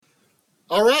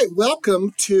All right,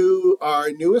 welcome to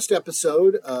our newest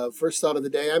episode of First Thought of the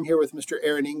Day. I'm here with Mr.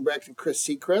 Aaron Ingbrecht and Chris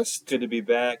Seacrest. Good to be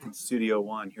back in Studio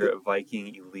One here at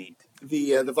Viking Elite.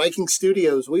 The Viking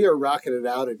Studios, we are rocking it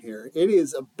out in here. It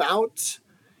is about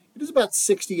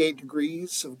 68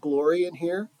 degrees of glory in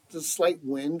here. There's a slight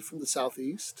wind from the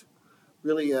southeast.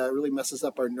 Really messes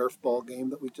up our Nerf ball game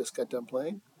that we just got done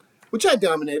playing, which I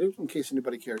dominated, in case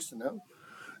anybody cares to know.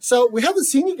 So we haven't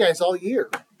seen you guys all year.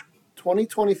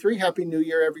 2023, Happy New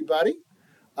Year, everybody.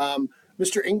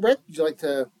 Mr. Ingbrecht, would you like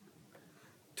to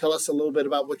tell us a little bit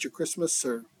about what your Christmas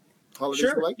or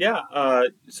holidays were like? Yeah.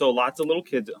 So lots of little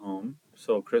kids at home.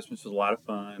 So Christmas was a lot of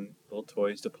fun, little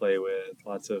toys to play with,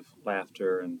 lots of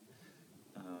laughter, and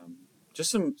just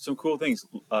some cool things.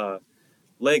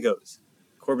 Legos.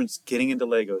 Corbin's getting into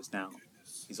Legos now.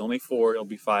 He's only 4. He'll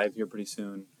be 5 here pretty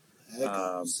soon.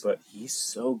 But he's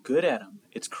so good at them.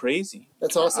 It's crazy.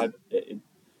 That's awesome.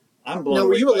 I'm blown now, away.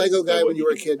 Were you a Lego guy when you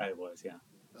were a kid? I was, yeah.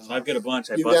 So I've got a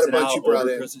bunch. I You've busted got a bunch out you brought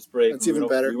over in. Christmas break. That's even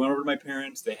better. We went over to my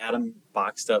parents. They had them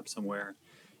boxed up somewhere.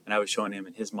 And I was showing him,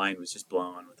 and his mind was just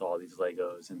blown with all these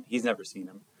Legos. And he's never seen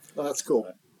them. Oh, that's cool.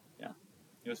 But, yeah.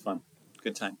 It was fun.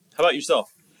 Good time. How about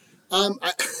yourself?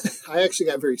 I actually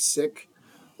got very sick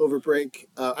over break.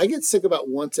 I get sick about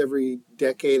once every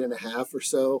decade and a half or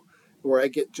so, where I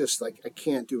get just like, I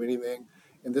can't do anything.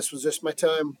 And this was just my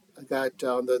time. I got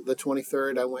on the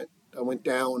 23rd, I went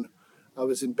down. I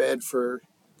was in bed for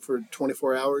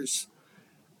 24 hours.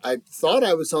 I thought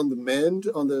I was on the mend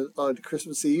on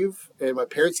Christmas Eve, and my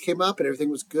parents came up and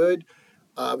everything was good.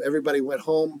 Everybody went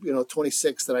home,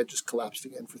 26th, and I just collapsed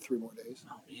again for 3 more days.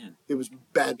 Oh, man. It was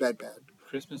bad.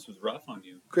 Christmas was rough on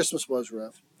you. Christmas was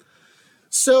rough.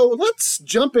 So let's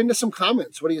jump into some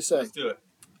comments. What do you say? Let's do it.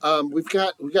 We've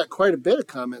got quite a bit of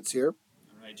comments here.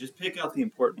 All right, just pick out the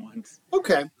important ones.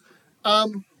 Okay.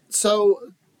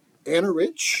 So Anna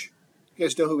Rich, you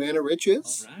guys know who Anna Rich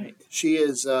is? All right. She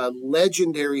is a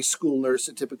legendary school nurse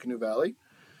at Tippecanoe Valley.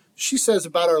 She says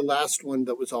about our last one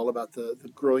that was all about the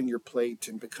growing your plate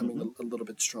and becoming a little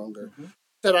bit stronger.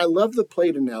 That I love the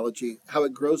plate analogy, how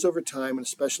it grows over time, and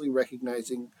especially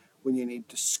recognizing when you need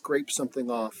to scrape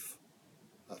something off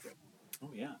of it.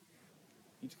 Oh, yeah.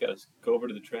 You just got to go over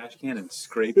to the trash can and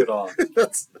scrape it off.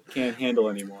 Can't handle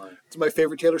anymore. It's my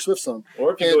favorite Taylor Swift song.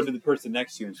 Or if you go to the person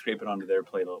next to you and scrape it onto their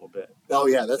plate a little bit. Oh,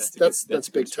 yeah, that's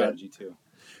a big strategy, too.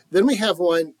 Then we have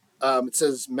one, it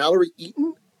says Mallory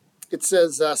Eaton. It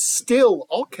says, still,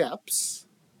 all caps,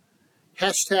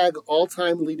 hashtag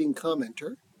all-time leading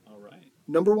commenter. All right.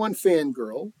 #1 fan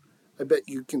girl. I bet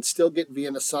you can still get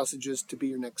Vienna sausages to be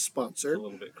your next sponsor. A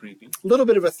little bit creepy. A little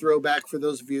bit of a throwback for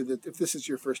those of you that, if this is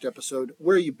your first episode,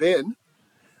 where you been?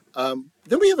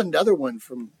 Then we have another one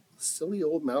from silly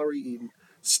old Mallory Eaton.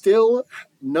 Still,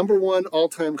 #1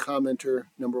 all-time commenter,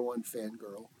 #1 fan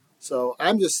girl. So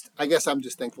I guess I'm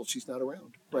just thankful she's not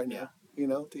around right now.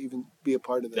 To even be a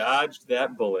part of this. Dodged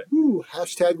that bullet. Ooh,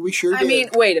 hashtag we sure did. I mean,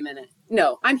 wait a minute.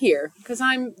 No, I'm here because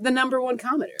I'm the #1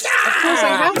 commenter. Of course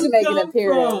I have to make an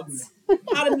appearance.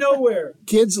 Out of nowhere.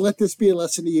 Kids, let this be a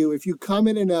lesson to you. If you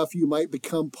comment enough, you might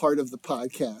become part of the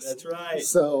podcast. That's right.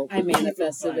 So I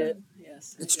manifested it.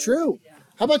 Yes. It's true. Yeah.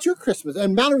 How about your Christmas?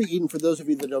 And Mallory Eaton, for those of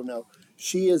you that don't know,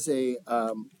 she is a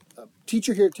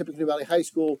teacher here at Tippecanoe Valley High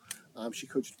School. She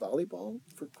coached volleyball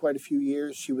for quite a few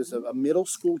years. She was a middle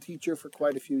school teacher for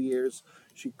quite a few years.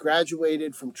 She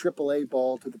graduated from AAA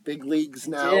ball to the big leagues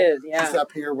now. Yeah. She's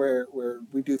up here where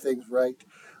we do things right.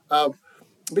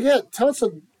 But yeah,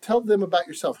 tell them about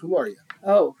yourself. Who are you?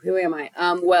 Oh, who am I?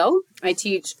 Well, I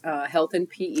teach health and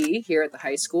PE here at the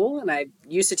high school, and I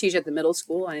used to teach at the middle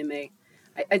school.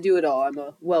 I do it all. I'm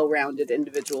a well-rounded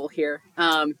individual here.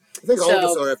 I think all of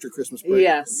us are after Christmas break.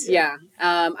 Yes, yeah.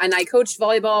 And I coached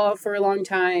volleyball for a long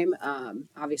time.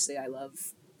 Obviously, I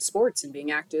love sports and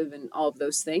being active and all of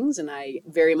those things, and I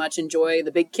very much enjoy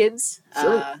the big kids.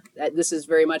 Sure. This is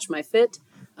very much my fit,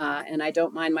 and I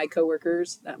don't mind my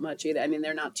coworkers that much either. I mean,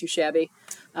 they're not too shabby.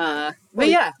 But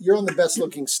yeah. You're on the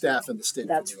best-looking staff in the state.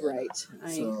 That's right.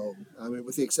 So,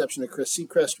 with the exception of Chris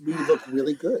Seacrest, we look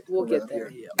really good. We'll get there.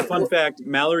 Here. Fun fact,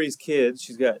 Mallory's kids,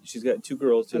 she's got 2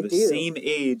 girls who are the same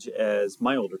age as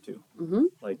my older 2. Mm-hmm.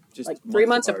 Like 3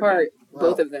 months apart,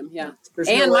 both of them, yeah.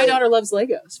 And my daughter loves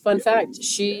Legos. Fun fact,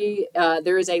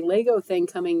 there is a Lego thing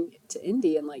coming to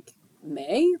Indy in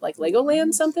May,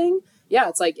 Legoland something. Yeah,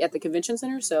 it's at the convention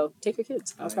center, so take your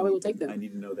kids. I probably will take them. I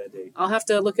need to know that date. I'll have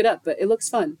to look it up, but it looks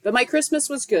fun. But my Christmas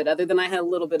was good, other than I had a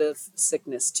little bit of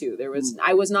sickness, too.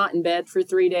 I was not in bed for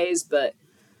 3 days, but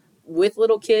with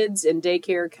little kids and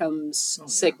daycare comes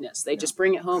sickness. They just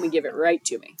bring it home and give it right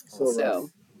to me. So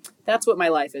that's what my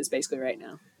life is basically right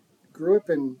now. Grew up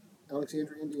in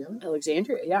Alexandria, Indiana?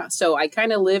 Alexandria, yeah. So I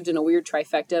kind of lived in a weird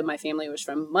trifecta. My family was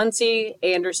from Muncie,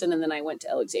 Anderson, and then I went to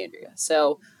Alexandria.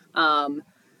 So,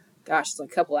 it's a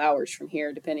couple hours from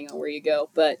here, depending on where you go.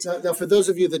 But Now, for those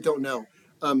of you that don't know,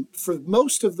 for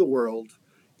most of the world,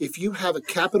 if you have a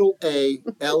capital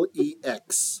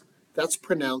A-L-E-X, that's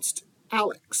pronounced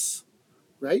Alex,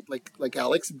 right? Like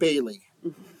Alex Bailey,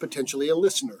 potentially a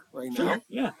listener right now.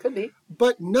 Yeah. could be.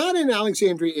 But not in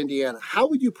Alexandria, Indiana. How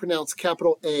would you pronounce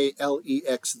capital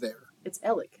A-L-E-X there? It's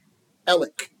Alec.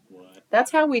 Alec. What?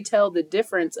 That's how we tell the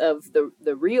difference of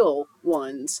the real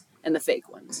ones and the fake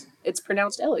ones. It's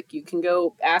pronounced Alec. You can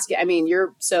go ask it. I mean,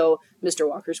 Mr.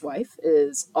 Walker's wife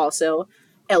is also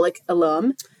Alec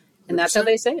alum, and that's how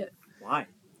they say it. Why?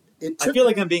 It I took, feel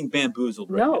like I'm being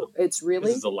bamboozled right now. No, it's really.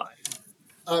 This is a lie.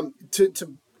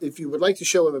 if you would like to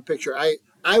show him a picture, I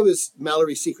was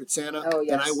Mallory's Secret Santa, Oh,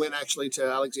 yes. and I went actually to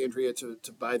Alexandria to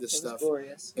buy this It was stuff.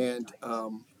 glorious. And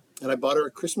I bought her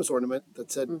a Christmas ornament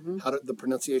that said the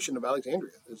pronunciation of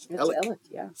Alexandria. It's Alec. Alec,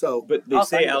 yeah. So, But they I'll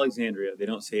say find it. Alexandria. They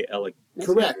don't say Alec.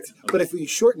 correct. Okay. But if we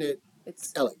shorten it,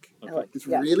 It's Alec. Okay. Alec. It's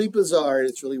Yeah. really bizarre. And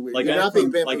it's really weird. Like You're I'm not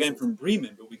being from bamboozled.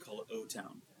 Bremen, but we call it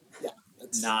O-Town. Yeah.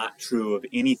 That's, Not true of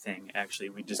anything, actually.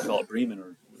 We just call it Bremen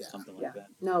or something like that.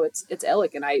 No, it's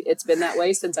Alec, and it's been that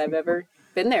way since I've ever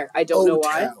been there. I don't know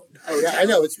why. O-Town. Yeah, I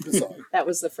know. It's bizarre. That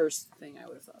was the first thing I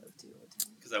would have thought of too.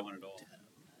 Because I want it all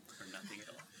or nothing at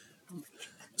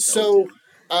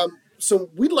all. So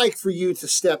we'd like for you to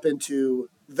step into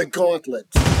the gauntlet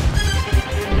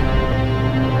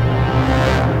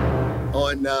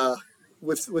on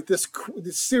with this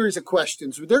series of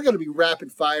questions. They're going to be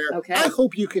rapid fire. Okay. I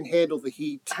hope you can handle the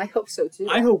heat. I hope so too.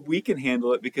 I hope we can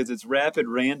handle it because it's rapid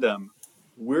random.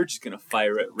 We're just going to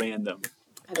fire at random.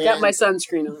 I've got my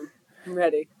sunscreen on. I'm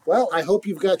ready. Well, I hope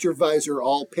you've got your visor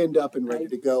all pinned up and ready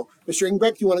to go. Mr.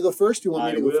 Ingbeck, do you want to go first? Or do you want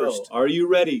I me to will. go first? Are you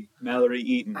ready, Mallory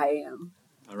Eaton? I am.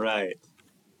 All right.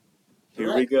 Here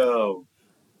All we right. go.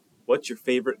 What's your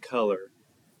favorite color?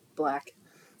 Black.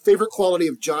 Favorite quality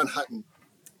of John Hutton?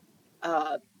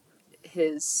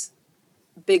 His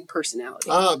big personality.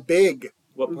 Big.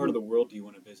 What part of the world do you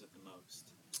want to visit the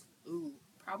most? Ooh,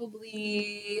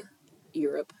 probably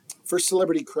Europe. First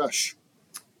celebrity crush?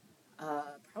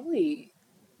 Probably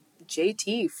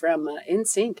JT from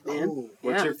NSYNC, man. Oh,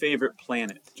 What's Yeah. your favorite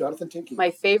planet? Jonathan Tinky. My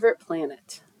favorite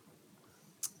planet.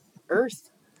 Earth.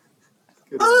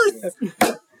 Good Earth!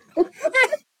 answer.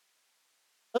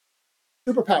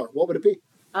 Superpower. What would it be?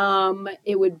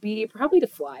 It would be probably to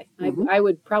fly. Mhm. I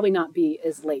would probably not be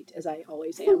as late as I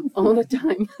always am all the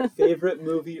time. Favorite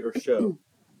movie or show?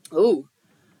 Ooh,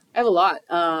 I have a lot.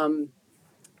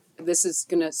 This is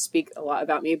going to speak a lot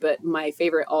about me, but my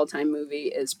favorite all-time movie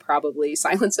is probably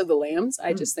Silence of the Lambs.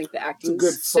 I just think the It's a acting good,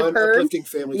 is fun, superb. uplifting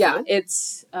family Yeah, film.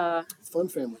 it's Fun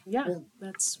family. yeah,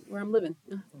 that's where I'm living.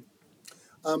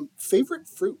 Favorite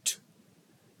fruit?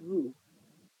 Ooh.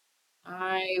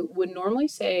 I would normally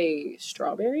say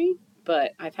strawberry,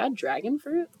 but I've had dragon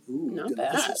fruit. Ooh, Not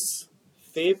bad. delicious.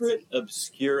 Favorite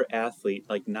obscure athlete,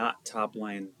 like not top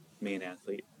line main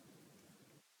athlete?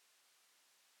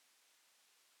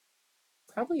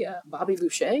 Probably Bobby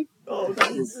Boucher. Oh,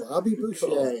 nice. Bobby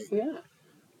Boucher. Yeah.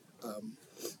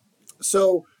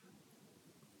 So,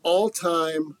 all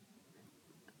time,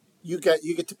 you get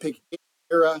to pick any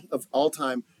era of all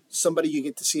time. Somebody you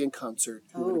get to see in concert.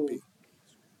 Who would it be?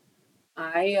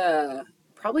 I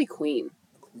probably Queen.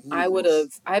 Queen.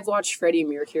 I've watched Freddie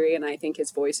Mercury and I think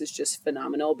his voice is just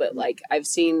phenomenal, but like I've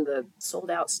seen the sold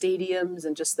out stadiums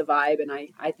and just the vibe, and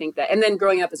I think that, and then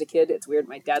growing up as a kid, it's weird,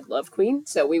 my dad loved Queen,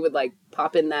 so we would like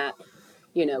pop in that,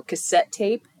 cassette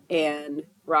tape and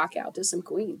rock out to some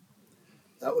Queen.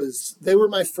 They were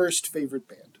my first favorite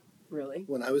band. Really?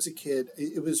 When I was a kid.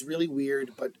 It was really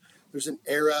weird, but there's an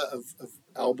era of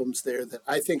albums there that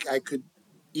I think I could,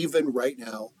 even right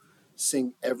now,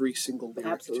 sing every single lyric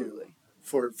to. Absolutely.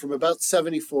 From about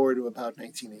 74 to about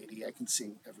 1980, I can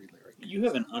sing every lyric. You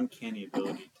have an uncanny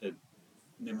ability to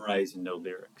memorize and know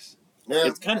lyrics. Yeah,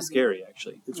 It's kind of scary,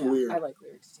 actually. it's Yeah, weird. I like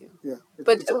lyrics too. Yeah.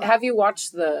 But It's- have you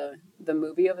watched the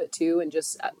movie of it too? And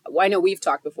just, I know we've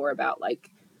talked before about like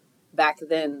back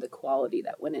then the quality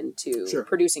that went into Sure.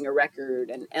 producing a record,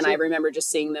 and I Sure. remember just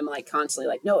seeing them like constantly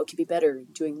like, no, it could be better,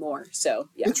 doing more. So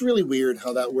yeah, It's really weird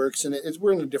how that works, and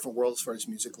we're in a different world as far as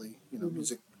musically,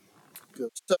 music goes.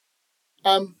 So,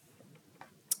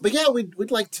 but yeah,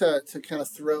 we'd like to kind of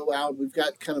throw out. We've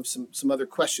got kind of some other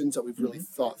questions that we've really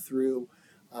thought through.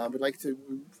 We're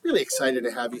really excited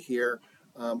to have you here.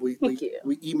 We Thank you.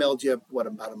 we emailed you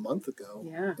about a month ago,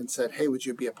 Yeah. and said, hey, would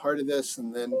you be a part of this?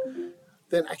 And then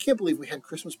I can't believe we had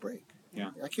Christmas break.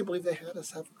 Yeah. I can't believe they had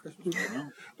us have a Christmas party.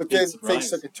 Well, But big then surprise. things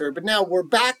took a turn. But now we're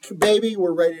back, baby.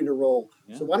 We're ready to roll.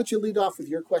 Yeah. So why don't you lead off with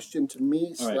your question to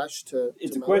me All right. / to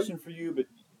It's to a Mallory? question for you, but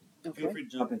Okay. feel free to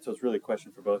jump in. So it's really a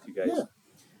question for both you guys. Yeah.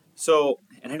 So,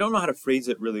 and I don't know how to phrase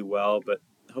it really well, but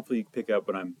hopefully you can pick up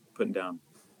what I'm putting down.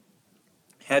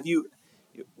 Have you,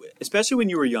 especially when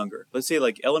you were younger, let's say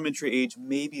like elementary age,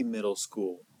 maybe middle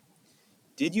school,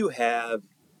 did you have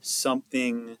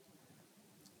something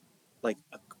like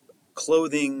a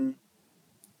clothing,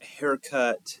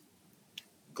 haircut,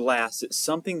 glasses,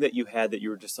 something that you had that you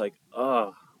were just like,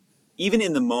 oh, even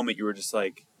in the moment you were just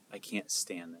like, I can't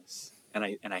stand this, and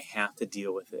I have to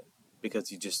deal with it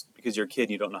because you're a kid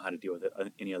and you don't know how to deal with it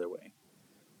any other way.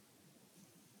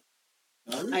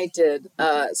 I did.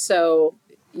 So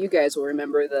you guys will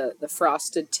remember the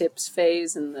frosted tips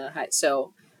phase in the high.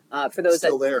 So for those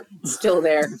Still there. still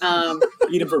there.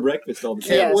 Eat them for breakfast all the time.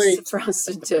 Can't yes, wait.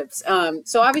 frosted tips.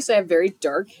 So obviously I have very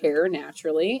dark hair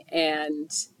naturally, and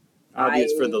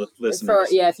Obvious for the listeners.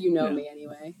 if you know Yeah. me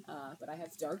anyway. But I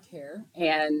have dark hair,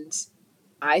 and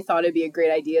I thought it'd be a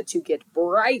great idea to get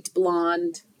bright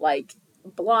blonde, like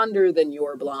blonder than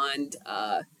your blonde,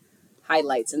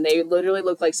 highlights, and they literally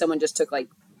look like someone just took like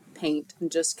paint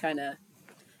and just kind of.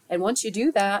 And once you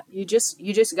do that, you just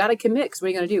got to commit. 'Cause what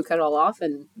are you gonna do? Cut it all off?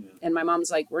 And my mom's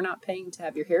like, we're not paying to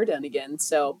have your hair done again.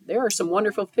 So there are some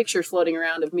wonderful pictures floating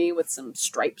around of me with some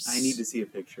stripes. I need to see a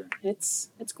picture. It's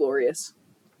glorious.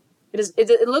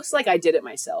 It looks like I did it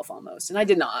myself almost, and I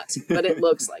did not, but it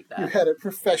looks like You that. had it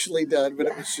professionally done, but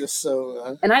it was just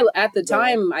so. And at the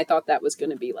time I thought that was going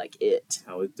to be like it.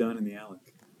 How it's done in the Alec.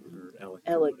 Or Alec.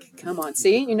 Alec, come on,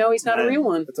 see, he's not a real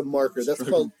one. That's a marker. That's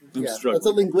Struggling. called. I'm Yeah, struggling. that's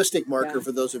a linguistic marker Yeah.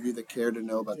 for those of you that care to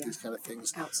know about Yeah. these kind of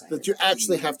things Outside. that you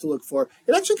actually have to look for.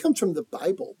 It actually comes from the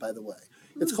Bible, by the way.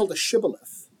 It's called a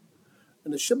shibboleth,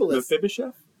 and a shibboleth.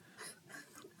 Mephibosheth?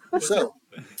 So,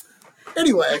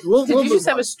 anyway, we'll Did you move just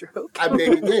have on. a stroke? I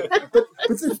maybe did, but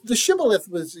the shibboleth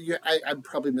was. I'm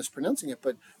probably mispronouncing it,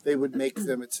 but they would make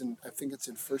them. I think it's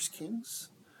in First Kings,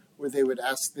 where they would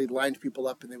they lined people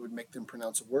up and they would make them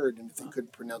pronounce a word, and if they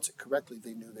couldn't pronounce it correctly,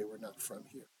 they knew they were not from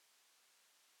here.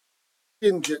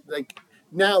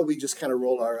 Now we just kind of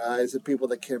roll our eyes at people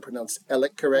that can't pronounce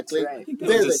Alec correctly. That's right. It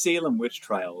They're was the the- Salem witch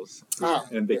trials.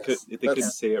 And they yes, if they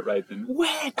couldn't say it right, then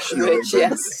witch. Which,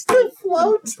 yes. Still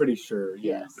float. I'm pretty sure.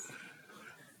 Yeah. Yes.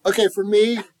 Okay, for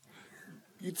me,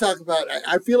 you talk about.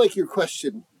 I feel like your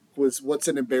question was, "What's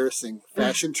an embarrassing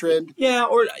fashion trend?" Yeah,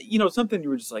 or something you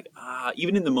were just like,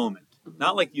 even in the moment.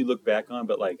 Not like you look back on,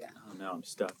 but like, oh no, I'm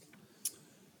stuck.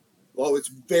 Well, it's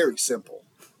very simple.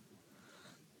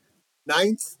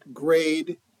 9th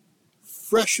grade,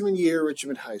 freshman year,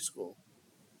 Richmond High School.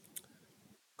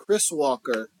 Chris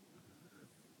Walker,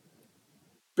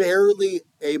 barely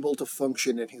able to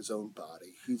function in his own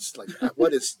body. He's like,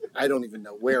 I don't even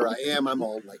know where I am. I'm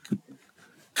all like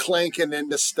clanking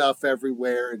into stuff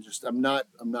everywhere, and just, I'm not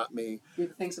me. Do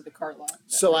the things at the car lot.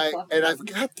 So I've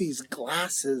got these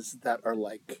glasses that are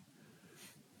like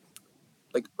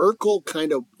Urkel,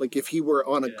 kind of like if he were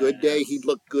on a good day, he'd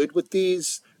look good with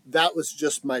these. That was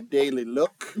just my daily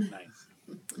look. Nice.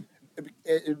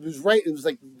 It was right. It was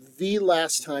like the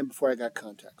last time before I got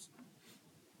contacts,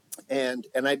 and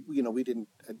I we didn't.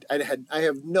 I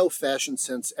have no fashion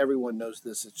sense. Everyone knows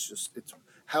this. It's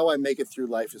how I make it through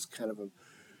life is kind of a.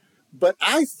 But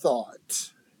I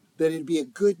thought that it'd be a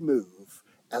good move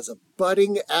as a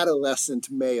budding adolescent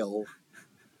male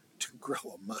to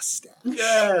grow a mustache.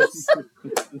 Yes.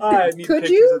 I need Could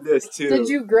pictures you? of this too. Did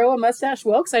you grow a mustache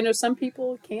well? Because I know some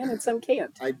people can and some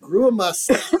can't. I grew a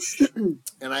mustache, and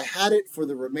I had it for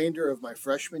the remainder of my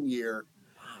freshman year.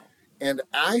 And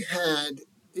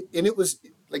it was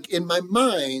like in my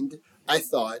mind, I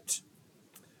thought,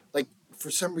 like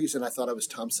for some reason, I thought I was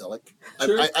Tom Selleck.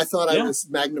 Sure. I thought I Yeah. was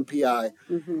Magnum PI,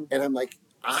 Mm-hmm. and I'm like,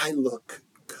 I look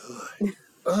good.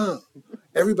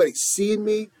 Everybody's seeing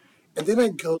me, and then I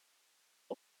go.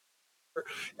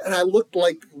 And I looked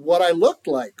like what I looked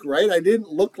like, right? I didn't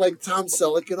look like Tom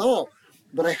Selleck at all.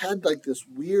 But I had like this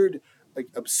weird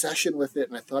obsession with it,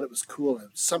 and I thought it was cool. And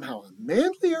somehow I'm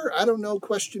manlier? I don't know,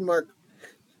 question mark.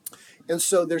 And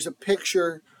so there's a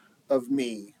picture of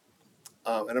me,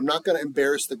 and I'm not going to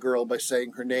embarrass the girl by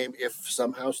saying her name if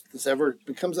somehow this ever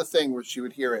becomes a thing where she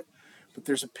would hear it. But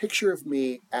there's a picture of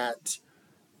me at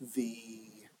the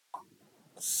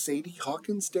Sadie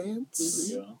Hawkins dance.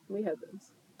 Yeah. We had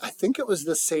those. I think it was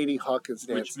the Sadie Hawkins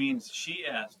dance. Which means she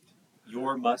asked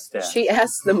your mustache. She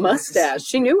asked the mustache.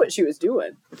 She knew what she was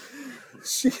doing.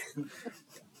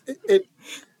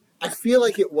 I feel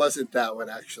like it wasn't that one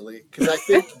actually, because I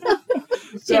think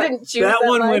She didn't choose that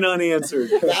one life. went unanswered.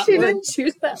 She didn't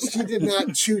choose that. She did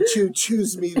not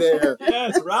choose me there. Yeah,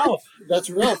 it's Ralph. That's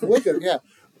Ralph Wiggum. Yeah,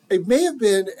 it may have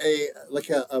been a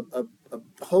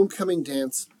homecoming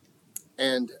dance,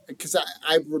 and because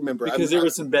I remember Because there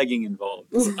was some begging involved.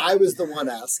 I was the one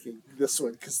asking this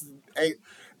one because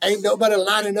ain't nobody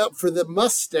lining up for the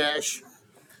mustache.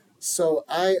 So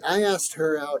I asked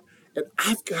her out, and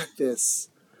I've got this,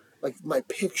 like my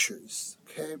pictures,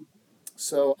 okay?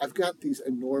 So I've got these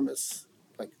enormous,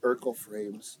 like Urkel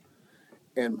frames,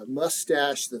 and my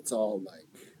mustache that's all like,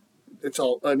 it's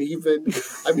all uneven.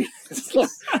 I mean, it's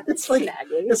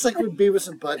like when Beavis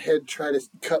and Butthead try to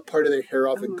cut part of their hair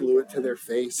off and glue it to their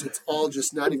face. It's all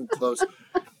just not even close.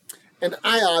 And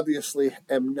I obviously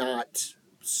am not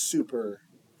super,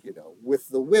 with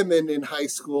the women in high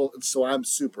school, and so I'm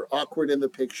super awkward in the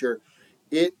picture.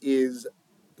 It is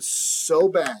so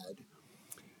bad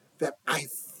that I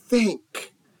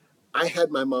think I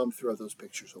had my mom throw those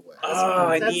pictures away. Oh,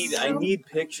 I need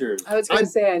pictures. I was going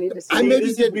to say I need to see. I maybe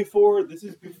this did is before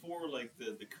like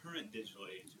the current digital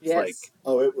age. It's Yes.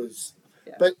 It was.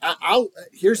 Yeah. But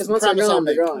here's the promise I'll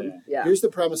make. Yeah. Here's the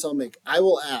promise I'll make. I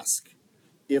will ask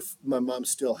if my mom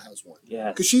still has one.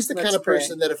 Yeah. Because she's the kind of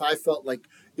person that if I felt like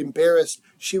embarrassed,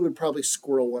 she would probably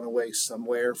squirrel one away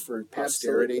somewhere for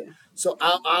posterity. Absolutely. So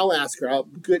I'll ask her.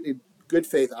 Good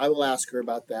faith, I will ask her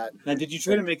about that. Now, did you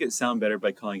try to make it sound better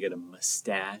by calling it a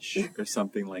mustache or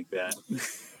something like that?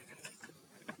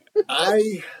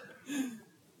 I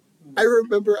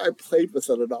remember I played with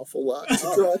it an awful lot to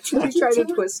draw attention. Did you try to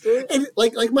twist it? And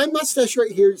like my mustache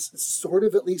right here is sort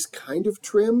of at least kind of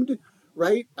trimmed,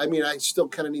 right? I mean, I still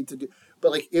kind of need to do,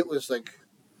 but like it was like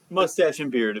Mustache and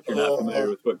beard, if you're not familiar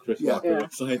with what Chris Walker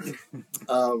looks like.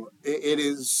 It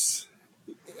is.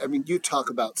 I mean, you talk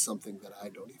about something that I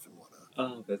don't even want to.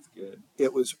 Oh, that's good.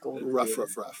 It was rough.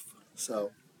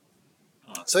 So,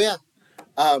 yeah.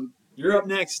 You're up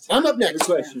next. I'm up next.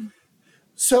 Your question.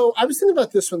 So I was thinking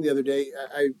about this one the other day.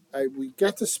 We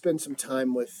got to spend some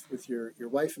time with your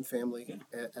wife and family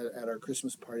at our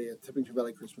Christmas party, at Tippecanoe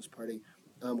Valley Christmas party.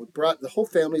 We brought the whole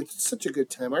family. It's such a good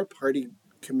time. Our party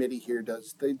committee here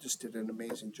they just did an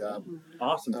amazing job.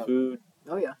 Awesome food.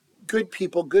 Oh, yeah. Good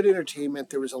people, good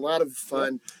entertainment. There was a lot of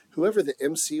fun. Whoever the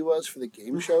MC was for the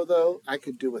game show, though, I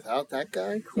could do without that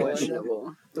guy.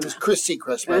 Questionable. It was Chris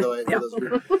Seacrest, by the way. For those of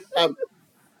you.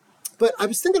 But I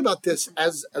was thinking about this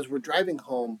as we're driving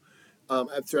home.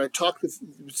 After I talked with,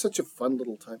 it was such a fun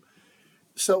little time.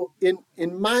 So, in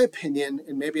my opinion,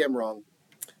 and maybe I'm wrong,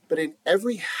 but in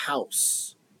every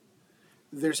house,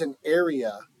 there's an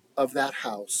area of that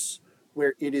house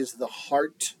where it is the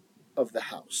heart of the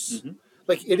house. Mm-hmm.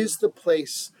 Like it is the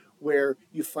place where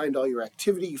you find all your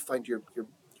activity, you find you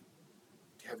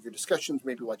have your discussions,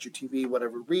 maybe watch your TV,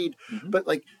 whatever, read. Mm-hmm. But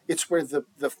like it's where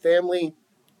the family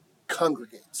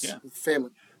congregates. Yeah.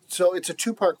 Family. So it's a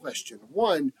two-part question.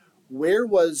 One, where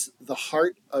was the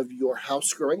heart of your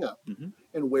house growing up? Mm-hmm.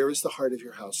 And where is the heart of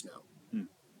your house now? Mm.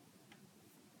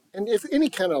 And if any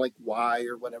kind of like why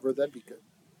or whatever, that'd be good.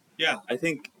 Yeah, I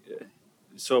think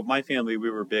so. My family, we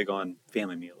were big on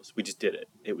family meals. We just did it.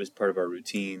 It was part of our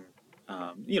routine.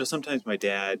 Sometimes my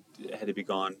dad had to be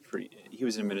gone he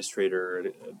was an administrator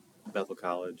at Bethel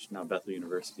College, now Bethel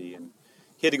University, and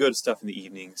he had to go to stuff in the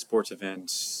evening, sports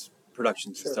events,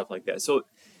 productions, and stuff like that. So,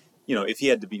 if he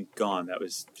had to be gone, that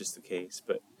was just the case.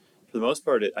 But for the most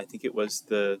part, I think it was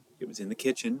in the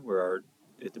kitchen,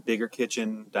 the bigger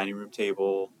kitchen, dining room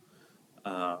table,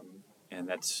 and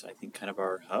that's, I think, kind of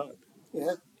our hub.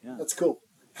 Yeah, that's cool.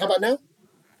 How about now?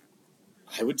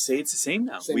 I would say it's the same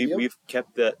now. We've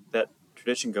kept that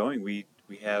tradition going. We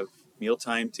have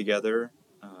mealtime together.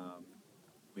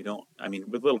 We don't. I mean,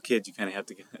 with little kids, you kind of have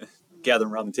to gather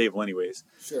them around the table, anyways.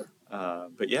 Sure.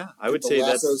 But yeah, I would say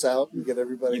that's lassos out and get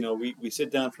everybody. We sit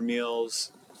down for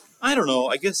meals. I don't know.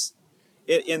 I guess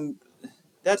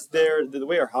that's there. The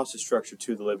way our house is structured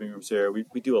too. The living room's there. We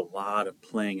do a lot of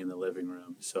playing in the living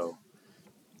room. So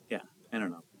yeah, I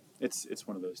don't know. It's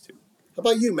one of those two. How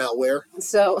about you, Malware?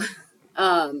 So,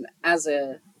 as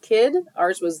a kid,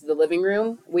 ours was the living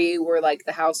room. We were like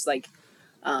the house, like,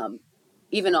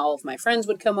 even all of my friends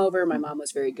would come over. My mom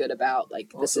was very good about,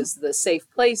 like, awesome. This is the safe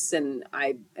place, and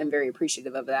I am very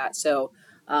appreciative of that. So,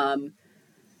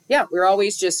 we're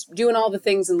always just doing all the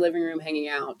things in the living room, hanging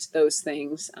out, those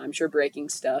things. I'm sure breaking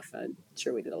stuff. I'm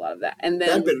sure we did a lot of that. And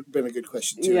then that'd been a good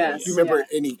question, too. Yes, do you remember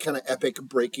any kind of epic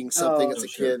breaking something as a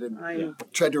kid and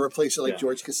tried to replace it like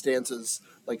George Costanza's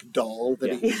doll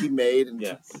that Yes. he made, and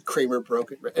Yes. Kramer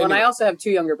broke it. Well, and I Anyway. also have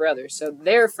 2 younger brothers, so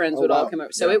their friends would all wow. come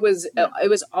over. So Yeah. it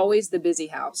was always the busy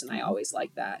house, and I always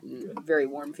liked that, and very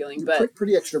warm feeling. You're But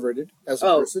pretty extroverted as a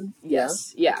Oh, person.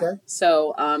 yes, yeah. Okay.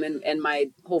 So and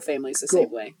my whole family's the Cool.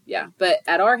 same way. Yeah. But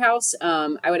at our house,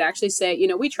 I would actually say,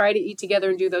 we try to eat together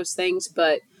and do those things,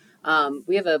 but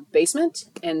we have a basement,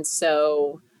 and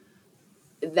so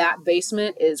that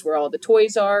basement is where all the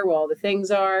toys are, where all the things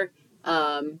are.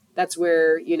 That's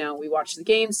where, we watch the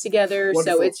games together.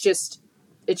 Wonderful. So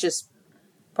it's just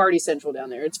party central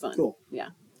down there. It's fun. Cool. Yeah.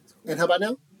 And how about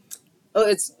now? Oh,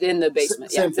 it's in the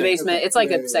basement. Same Yeah, it's the thing. basement. Okay. It's like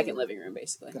Yeah, a yeah, second yeah. living room,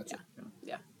 basically. Gotcha.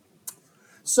 Yeah.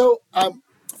 So,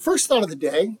 first thought of the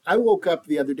day, I woke up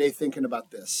the other day thinking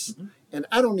about this, and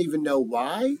I don't even know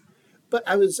why, but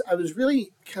I was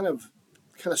really kind of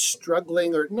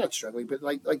struggling, or not struggling, but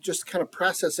like just kind of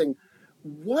processing,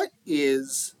 what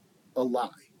is a lie?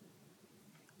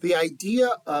 The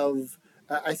idea of,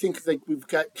 I think like we've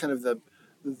got kind of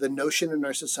the notion in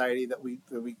our society that we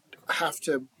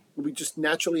just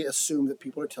naturally assume that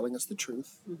people are telling us the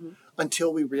truth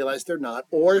until we realize they're not,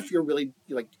 or if you're really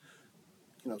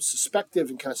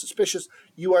suspective and kind of suspicious,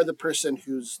 you are the person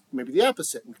who's maybe the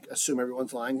opposite and assume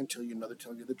everyone's lying until you know they're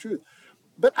telling you the truth.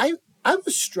 But I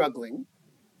was struggling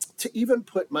to even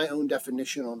put my own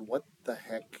definition on what the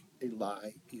heck a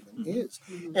lie even is.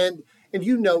 And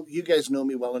you guys know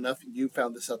me well enough, and you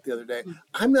found this out the other day.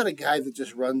 I'm not a guy that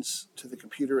just runs to the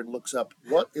computer and looks up,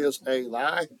 what is a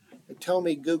lie? And tell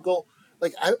me, Google.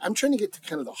 Like, I'm trying to get to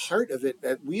kind of the heart of it,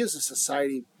 that we as a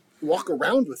society walk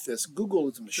around with this. Google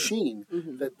is a machine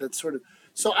that sort of.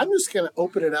 So I'm just going to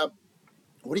open it up.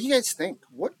 What do you guys think?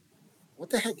 What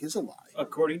the heck is a lie?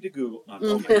 According to Google.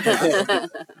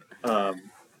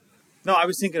 No, I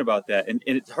was thinking about that, and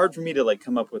it's hard for me to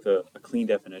come up with a clean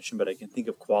definition, but I can think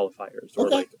of qualifiers or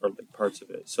Okay. or parts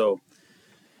of it. So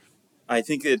I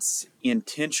think it's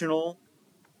intentional,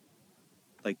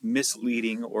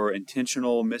 misleading or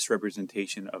intentional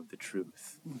misrepresentation of the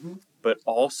truth. But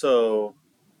also,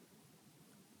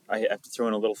 I have to throw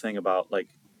in a little thing about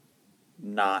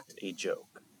not a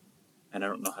joke, and I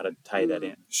don't know how to tie that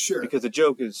in. Sure. Because a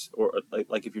joke is, or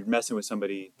like if you're messing with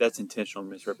somebody, that's intentional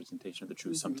misrepresentation of the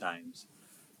truth sometimes.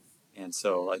 And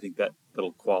so I think that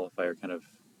little qualifier kind of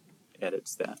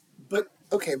edits that. But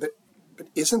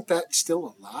isn't that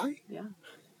still a lie? Yeah.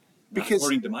 Because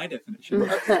According to my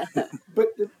definition. but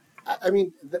I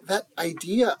mean that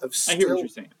idea of still, I hear what you're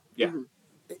saying. Yeah.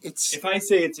 It's If I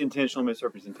say it's intentional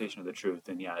misrepresentation of the truth,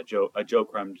 then yeah, a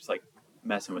joke where I'm just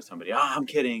messing with somebody. I'm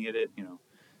kidding.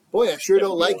 boy, I sure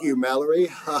don't like you, Mallory.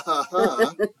 Ha ha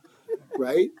ha.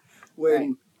 Right?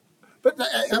 Right. But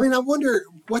I mean, I wonder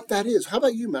what that is. How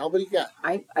about you, Mal? What do you got?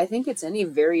 I think it's any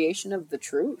variation of the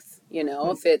truth.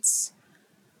 If it's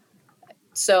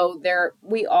so there's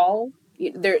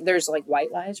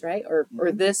white lies, right? Or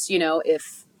this,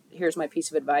 if here's my piece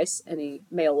of advice, any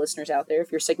male listeners out there, if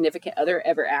your significant other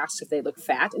ever asks if they look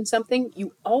fat in something,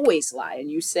 you always lie and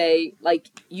you say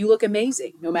you look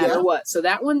amazing no matter what. So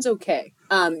that one's okay.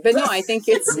 But no, I think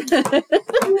it's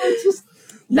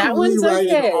that one's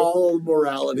okay. All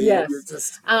morality. Yes. You're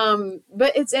just...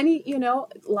 But it's any,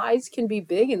 lies can be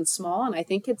big and small, and I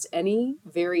think it's any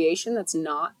variation that's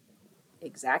not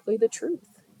exactly the truth,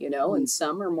 and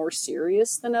some are more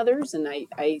serious than others, and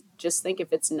I just think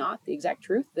if it's not the exact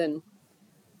truth, then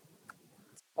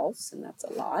it's false, and that's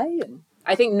a lie, and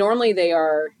I think normally they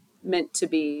are meant to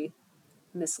be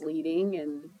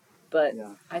misleading, but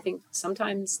Yeah. I think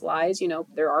sometimes lies,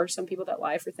 there are some people that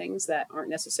lie for things that aren't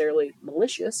necessarily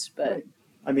malicious, but Right.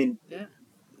 I mean, yeah.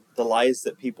 the lies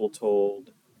that people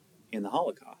told in the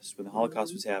Holocaust, when the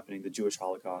Holocaust was happening, the Jewish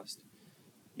Holocaust,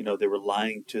 they were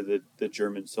lying to the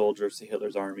German soldiers, to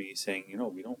Hitler's army, saying,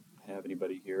 we don't have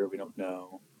anybody here, we don't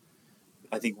know.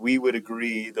 I think we would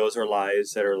agree those are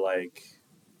lies that are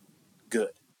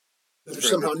good. They're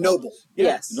somehow noble. Yeah,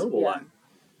 Yes. noble Yeah. lie.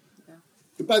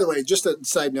 By the way, just a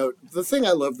side note, the thing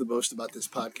I love the most about this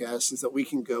podcast is that we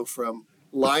can go from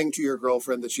lying to your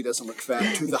girlfriend that she doesn't look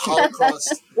fat to the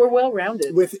Holocaust We're well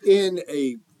rounded. within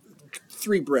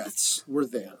 3 breaths. We're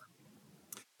there.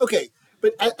 Okay,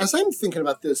 but as I'm thinking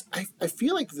about this, I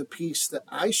feel like the piece that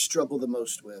I struggle the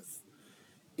most with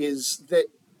is that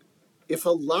if a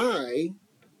lie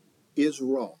is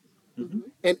wrong,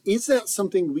 and is that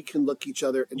something we can look each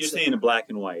other and You're say, saying in black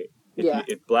and white.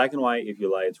 If black and white, if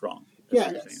you lie, it's wrong. That's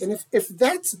what yeah, you're saying. and if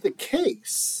that's the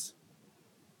case,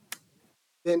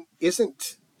 then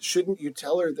shouldn't you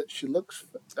tell her that she looks?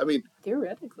 I mean,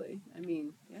 Theoretically,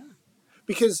 yeah.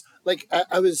 because I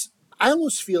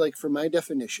almost feel like for my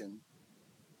definition,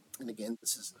 and again,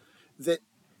 this is that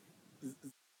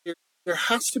there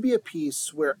has to be a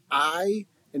piece where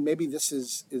and maybe this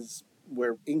is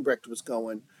where Ingbrecht was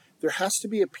going, there has to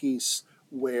be a piece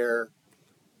where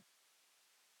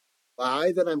the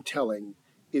lie that I'm telling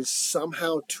is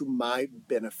somehow to my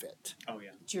benefit. Oh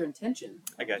yeah. It's your intention.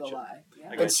 I got the you. lie.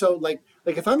 Yeah. And so like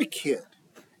if I'm a kid,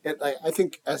 and I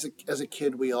think as a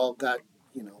kid we all got,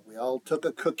 we all took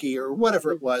a cookie or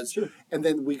whatever it was, Sure. and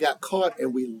then we got caught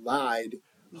and we lied,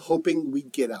 hoping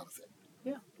we'd get out of it.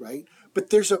 Yeah. Right? But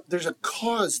there's a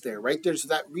cause there, right? There's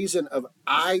that reason of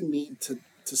I need to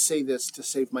say this to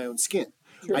save my own skin.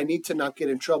 Sure. I need to not get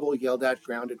in trouble, yelled at,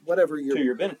 grounded, whatever To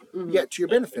your benefit. yeah, to your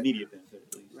benefit. Immediate benefit,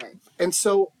 at least. Right. And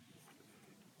so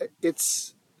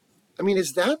is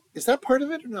that part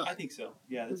of it or not? I think so.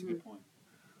 Yeah, that's a good point.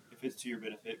 If it's to your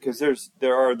benefit, because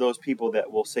there are those people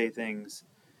that will say things.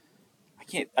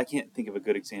 I can't think of a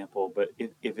good example, but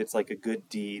if it's like a good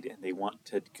deed and they want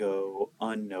to go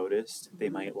unnoticed, they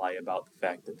might lie about the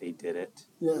fact that they did it,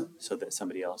 Yeah. so that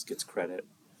somebody else gets credit.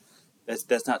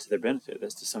 That's not to their benefit.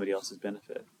 That's to somebody else's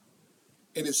benefit.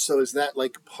 And is that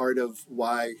like part of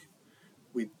why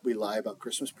we lie about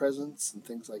Christmas presents and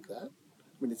things like that?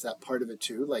 I mean, is that part of it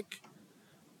too? Like,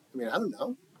 I mean, I don't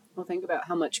know. Well, think about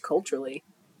how much culturally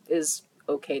is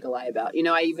okay to lie about.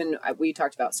 We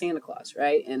talked about Santa Claus,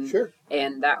 right? And Sure.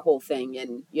 and that whole thing,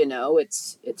 and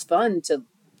it's fun to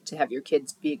have your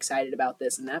kids be excited about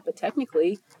this and that, but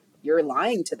technically, you're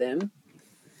lying to them,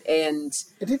 and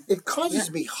it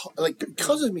causes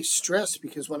me stress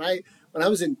because when I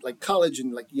was in like college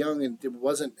and like young and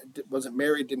wasn't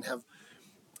married, didn't have.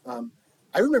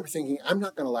 I remember thinking, I'm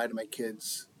not going to lie to my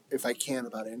kids if I can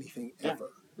about anything ever.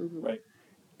 Right.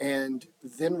 And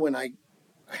then when I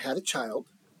had a child,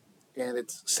 and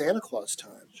it's Santa Claus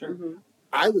time. Sure.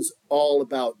 I was all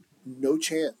about no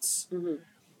chance, Mm-hmm.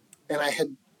 and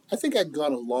I think I'd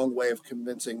gone a long way of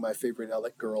convincing my favorite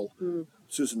Alec girl,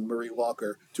 Susan Marie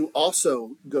Walker, to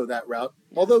also go that route,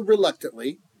 although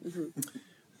reluctantly.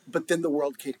 But then the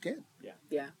world kicked in,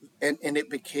 yeah, and it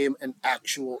became an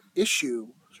actual issue.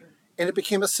 Sure. And it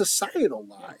became a societal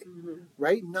lie,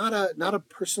 right? Not a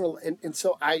personal. And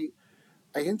so I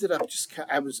ended up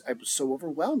I was so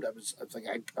overwhelmed. I was like,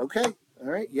 okay, all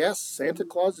right, yes, Santa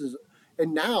Claus is.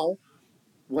 And now,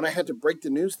 when I had to break the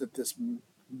news that this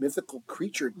mythical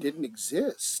creature didn't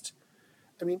exist,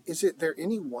 I mean, is there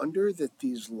any wonder that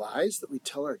these lies that we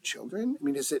tell our children? I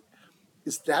mean, is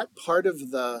that part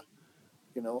of the,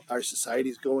 our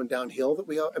society's going downhill that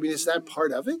we all? I mean, is that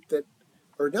part of it that?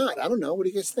 Or not? I don't know. What do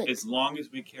you guys think? As long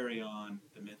as we carry on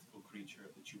the mythical creature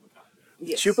of the chupacabra.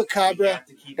 yes. We Chupacabra have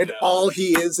to keep and it up. all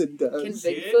he is and Can does.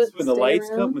 Bigfoot Kids, when the stay lights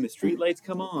around? come, when the street lights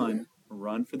come on,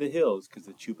 run for the hills because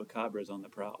the chupacabra is on the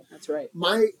prowl. That's right.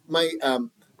 My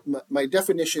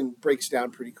definition breaks down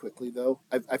pretty quickly, though.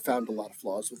 I found a lot of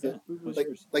flaws with it. What's Like,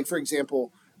 yours? like for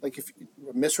example, like if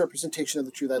a misrepresentation of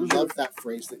the truth. I love that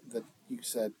phrase that you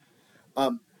said.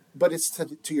 But it's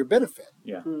to your benefit.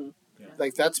 Yeah.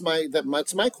 Like that's my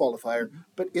qualifier.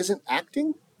 But isn't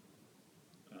acting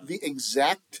the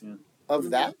exact of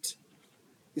that?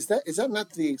 Is that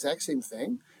not the exact same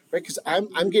thing? Right? Because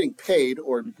I'm getting paid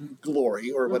or glory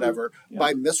or whatever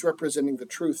by misrepresenting the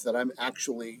truth that I'm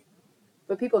actually.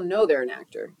 But people know they're an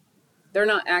actor. They're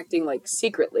not acting like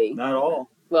secretly. Not all.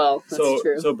 Well, that's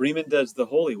true. So Bremen does the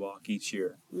Holy Walk each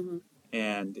year,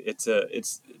 and it's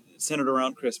centered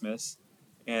around Christmas.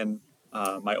 And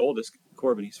my oldest,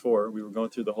 Corbin, he's 4. We were going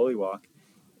through the Holy Walk,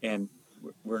 and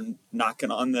we're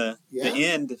knocking on the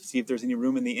inn to see if there's any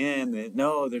room in the inn. And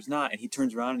no, there's not. And he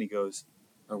turns around and he goes,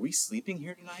 "Are we sleeping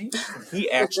here tonight?" He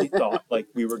actually thought like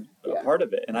we were a part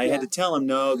of it, and I had to tell him,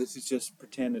 "No, this is just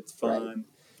pretend. It's fun." Right.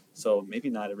 So maybe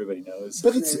not everybody knows.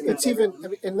 But it's even, I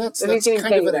mean, and that's kind of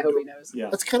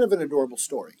that's kind of an adorable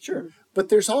story. Sure. But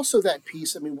there's also that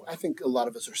piece. I mean, I think a lot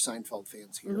of us are Seinfeld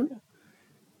fans here.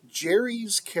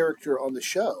 Jerry's character on the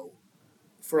show,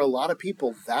 for a lot of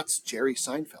people, that's Jerry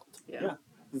Seinfeld. Yeah.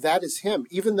 That is him.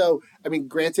 Even though, I mean,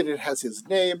 granted, it has his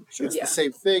name. Sure. It's the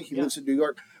same thing. He lives in New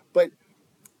York, but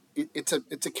it's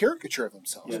a caricature of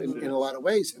himself in a lot of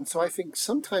ways. And so I think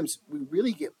sometimes we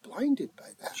really get blinded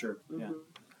by that. Sure. Yeah.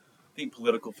 I think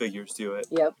political figures do it.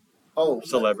 Yep. Oh,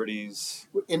 celebrities.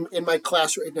 In my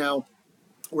class right now,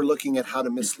 we're looking at how to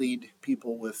mislead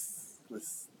people with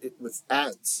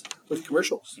ads, with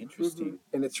commercials. Interesting.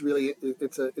 And it's really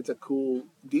it's a cool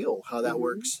deal how that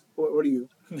works. What do you?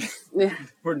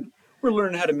 We're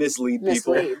learning how to mislead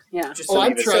people. Yeah. Just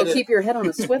so keep your head on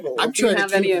a swivel. I'm if you trying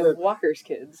have to any keep of Walker's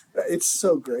kids. It's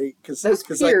so great because those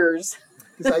peers.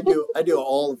 Because I do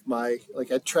all of my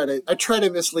I try to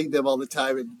mislead them all the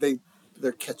time, and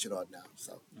they're catching on now.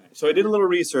 So I did a little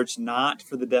research, not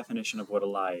for the definition of what a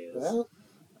lie is. Well,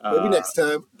 Maybe next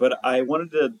time. But I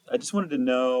just wanted to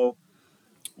know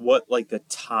what like the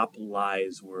top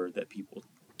lies were that people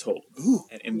told. Ooh.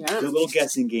 And do a little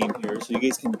guessing game here, so you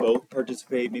guys can both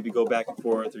participate, maybe go back and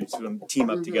forth, or you team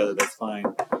up together, that's fine.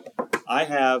 I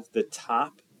have the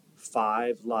top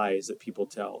 5 lies that people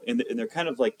tell, and they're kind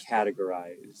of like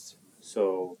categorized,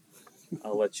 so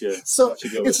I'll let you So let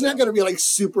you go it's with not going to be like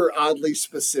super oddly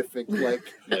specific,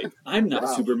 like I'm not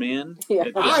Wow. Superman. Yeah.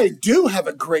 I do have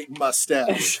a great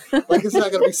mustache. Like it's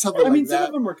not going to be something I mean, like some that.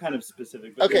 of them were kind of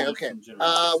specific. But Okay, yeah, okay. some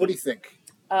general What do you think?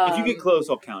 If you get close,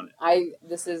 I'll count it.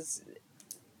 This is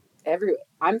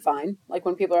I'm fine. Like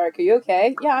when people are like, "Are you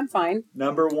okay?" Yeah, I'm fine.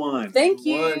 Number 1. Thank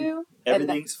you.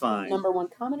 Everything's fine. Number 1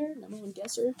 commenter, number 1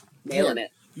 guesser, nailing it.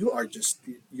 You are just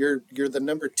you're the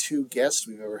number 2 guest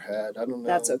we've ever had. I don't know.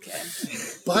 That's okay.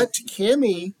 But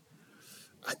Cammie,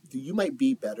 you might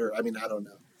be better. I mean, I don't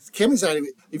know. Cammie's not even.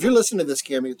 If you're listening to this,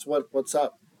 Cammie, it's what's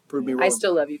up. Prove me wrong. I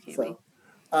still love you, Cammie.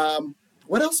 So,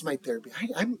 what else might there be?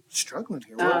 I'm struggling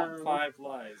here. Top 5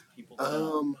 lies people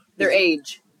tell. Their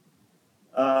age.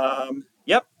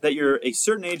 Yep, that you're a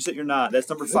certain age that you're not. That's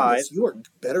number 5. Goodness, you are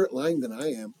better at lying than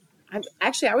I am.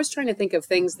 I was trying to think of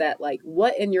things that like,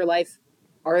 what in your life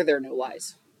are there no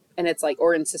lies? And it's like,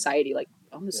 or in society, like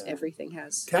almost everything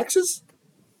has. Taxes?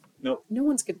 Nope. No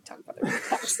one's going to talk about their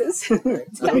taxes.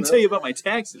 Let me tell you about my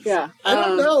taxes. Yeah. I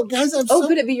don't know, guys.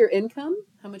 Could it be your income?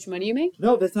 How much money you make?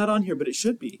 No, that's not on here, but it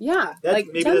should be. Yeah.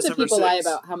 Maybe Tons that's of people number lie 6.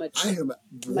 about how much I am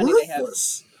money they have.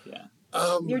 worthless.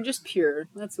 Yeah. You're just pure.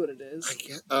 That's what it is. I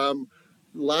can't,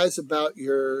 lies about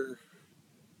your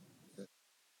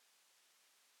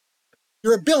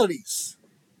abilities.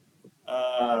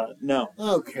 No.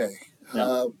 Okay.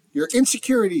 No. Your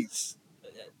insecurities.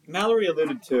 Mallory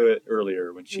alluded to it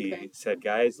earlier when she said,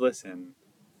 "Guys, listen."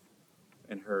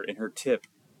 In her tip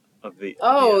of the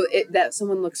that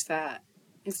someone looks fat.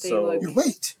 If they look, Your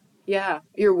weight. yeah,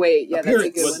 your weight. Yeah,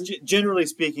 Appearance. that's a good one. Generally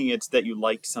speaking, it's that you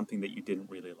like something that you didn't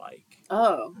really like.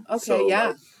 Oh, okay, So,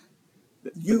 yeah.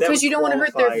 Because you don't want to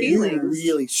hurt their You feelings.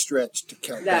 really stretched to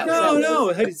count That that. was- No.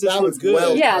 Hey, does this That look was good?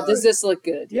 well Yeah, done. does this look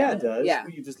good? Yeah, it does. Yeah,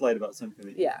 You just lied about something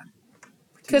that you yeah.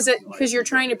 Because you're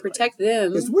trying to protect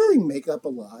them. Is wearing makeup a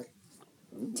lie?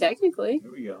 Technically.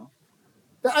 Here we go.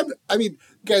 I mean,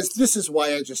 guys, this is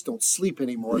why I just don't sleep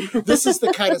anymore. This is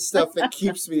the kind of stuff that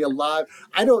keeps me alive.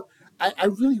 I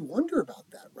really wonder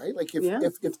about that, right? Like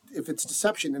if it's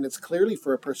deception and it's clearly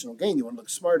for a personal gain, you want to look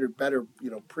smarter, better,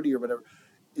 prettier, whatever.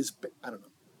 I don't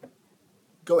know.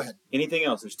 Go ahead. Anything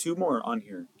else? There's 2 more on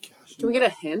here. Gosh. Can we get a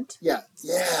hint? Yeah.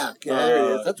 Yeah, there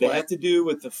it is. That's they why. have to do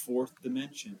with the 4th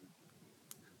dimension.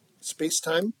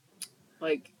 Space-time?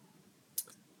 Like,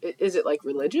 is it like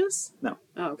religious? No.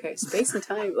 Oh, okay. Space and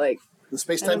time, like. The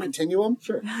space-time continuum?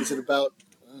 Sure. Is it about...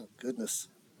 Oh, goodness.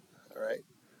 All right.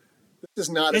 This is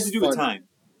not It has as to do with fun.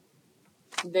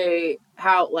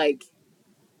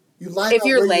 You lie if about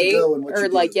you're where late, you go and what or you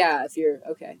like, do. if you're,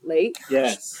 okay, late?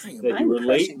 Yes. That I'm you were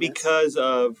late crushing this. because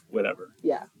of whatever.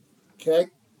 Yeah. Okay?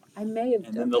 I may have And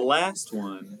done then the that. last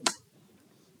one,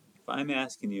 if I'm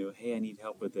asking you, hey, I need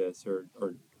help with this, or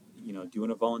do you want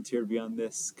to volunteer to be on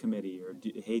this committee, or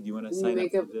hey, do you want to And sign you up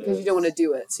make for up, this? because you don't want to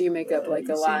do it, so you make up like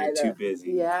you a say lie you're that. too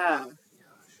busy. Yeah.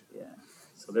 Yeah.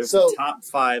 So there's the top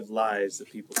 5 lies that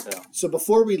people tell. So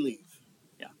before we leave,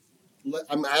 Yeah.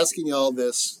 I'm asking you all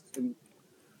this.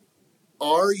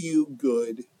 Are you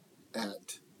good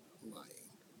at lying?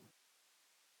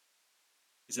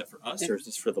 Is that for us or is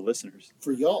this for the listeners?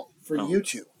 For y'all, for Oh. you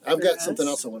two. I've For got something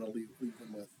us? else I want to leave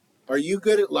them with. Are you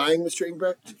good at lying, Mr.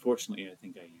 Ingbrecht? Unfortunately, I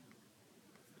think I am.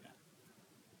 Yeah.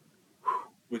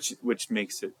 Which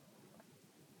makes it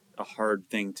a hard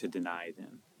thing to deny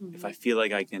then. Mm-hmm. If I feel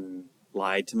like I can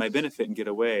lie to my benefit and get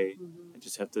away, Mm-hmm. I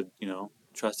just have to,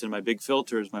 trust in my big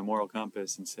filters, my moral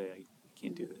compass, and say, I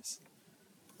can't do this.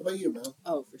 How about you, Mel?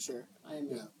 Oh, for sure. I'm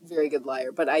Yeah. a very good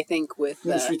liar, but I think with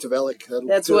In the streets of Alec.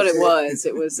 that's what it was.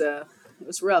 It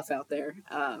was rough out there.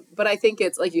 But I think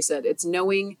it's like you said. It's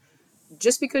knowing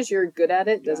just because you're good at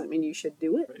it doesn't mean you should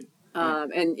do it. Right.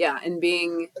 And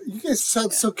being You guys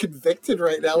sound so convicted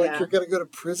right now, like Yeah. you're going to go to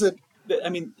prison. I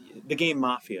mean, the game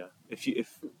Mafia, if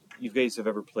you guys have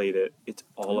ever played it, it's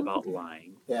all about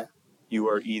lying. Yeah. You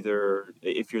are either,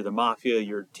 if you're the Mafia,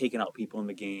 you're taking out people in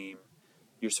the game.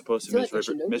 You're supposed to I feel like I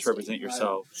should know this misrepresent game.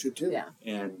 yourself. I should too. yeah.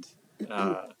 And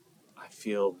I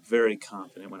feel very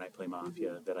confident when I play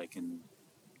Mafia that I can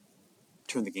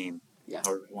turn the game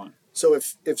however I want. So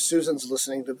if Susan's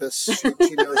listening to this,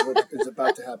 she knows what is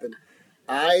about to happen.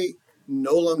 I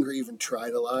no longer even try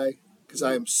to lie because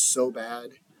I am so bad.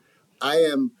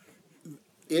 I'm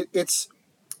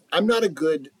not a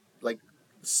good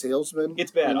salesman.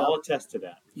 It's bad. You know? I'll attest to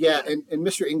that. Yeah, and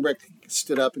Mr. Ingbrecht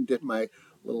stood up and did my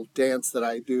little dance that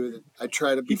I do. That I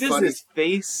try to be He does funny. this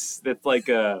face that's like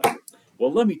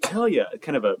well, let me tell you,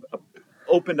 kind of a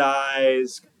opened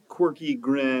eyes, quirky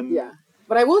grin. Yeah.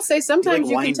 But I will say sometimes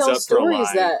He, like, you can lines tell up for a stories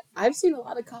lie. that I've seen a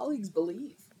lot of colleagues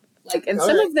believe. Like, and All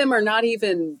some right. of them are not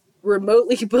even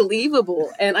remotely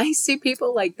believable. And I see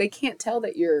people like they can't tell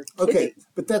that you're kidding. Okay,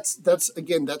 but that's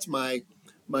my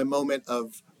moment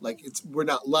of like we're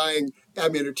not lying.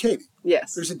 I'm entertaining.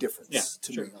 Yes. There's a difference Yeah,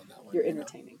 to sure. me on that one. You're you know?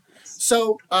 entertaining.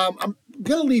 So I'm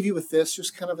gonna leave you with this,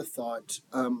 just kind of a thought.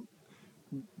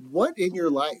 What in your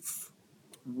life,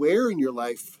 where in your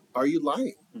life are you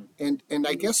lying? And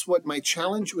I guess what my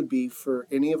challenge would be for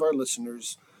any of our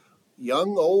listeners,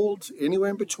 young, old, anywhere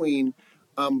in between,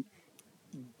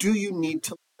 do you need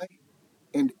to lie?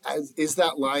 And is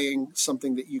that lying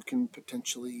something that you can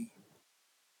potentially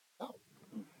help?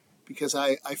 Because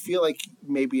I feel like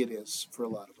maybe it is for a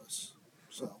lot of us.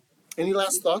 So, any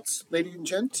last thoughts, ladies and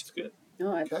gents? It's good.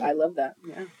 No, Okay. I love that.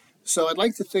 Yeah. So I'd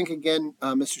like to thank again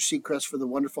Mr. Seacrest for the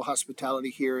wonderful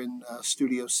hospitality here in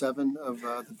Studio 7 of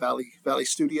the Valley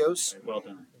Studios. Well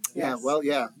done. Yeah, Yes. well,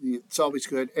 yeah, it's always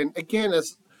good. And again,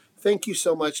 thank you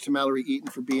so much to Mallory Eaton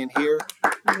for being here.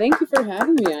 Thank you for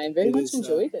having me. I very It much is,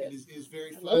 enjoyed It it. is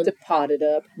very I love fun. to pot it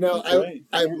up. No, That's right.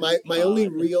 my only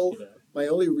Thank real you for that. my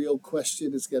only real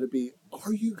question is going to be: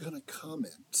 are you going to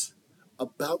comment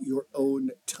about your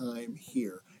own time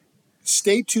here?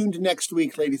 Stay tuned next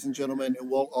week, ladies and gentlemen,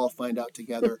 and we'll all find out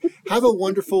together. Have a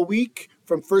wonderful week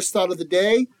from First Thought of the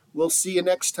Day. We'll see you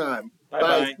next time.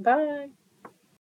 Bye-bye. Bye.